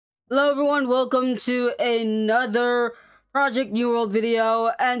Hello everyone, welcome to another Project New World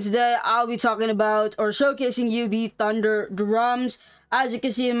video, and today I'll be talking about or showcasing you the Thunder Drums. As you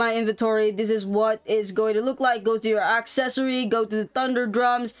can see in my inventory, this is what it's going to look like. Go to your accessory, go to the Thunder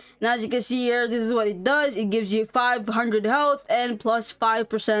Drums, and as you can see here, this is what it does. It gives you 500 health and plus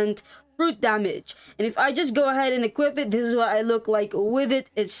 5% fruit damage. And if I just go ahead and equip it, this is what I look like with it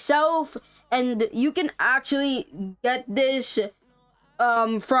itself. And you can actually get this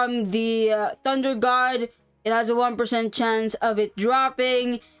from the Thunder God. It has a 1% chance of it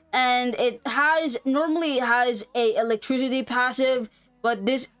dropping, and it normally has a electricity passive, but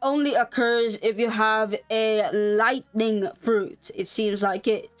this only occurs if you have a lightning fruit. It seems like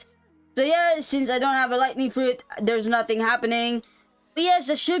it. So yeah, since I don't have a lightning fruit, there's nothing happening. But yes,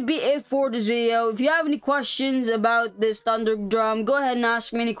 that should be it for this video. If you have any questions about this Thunder Drum, go ahead and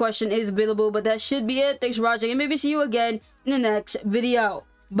ask me. Any question is available, but that should be it. Thanks for watching, and maybe see you again in the next video.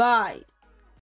 Bye.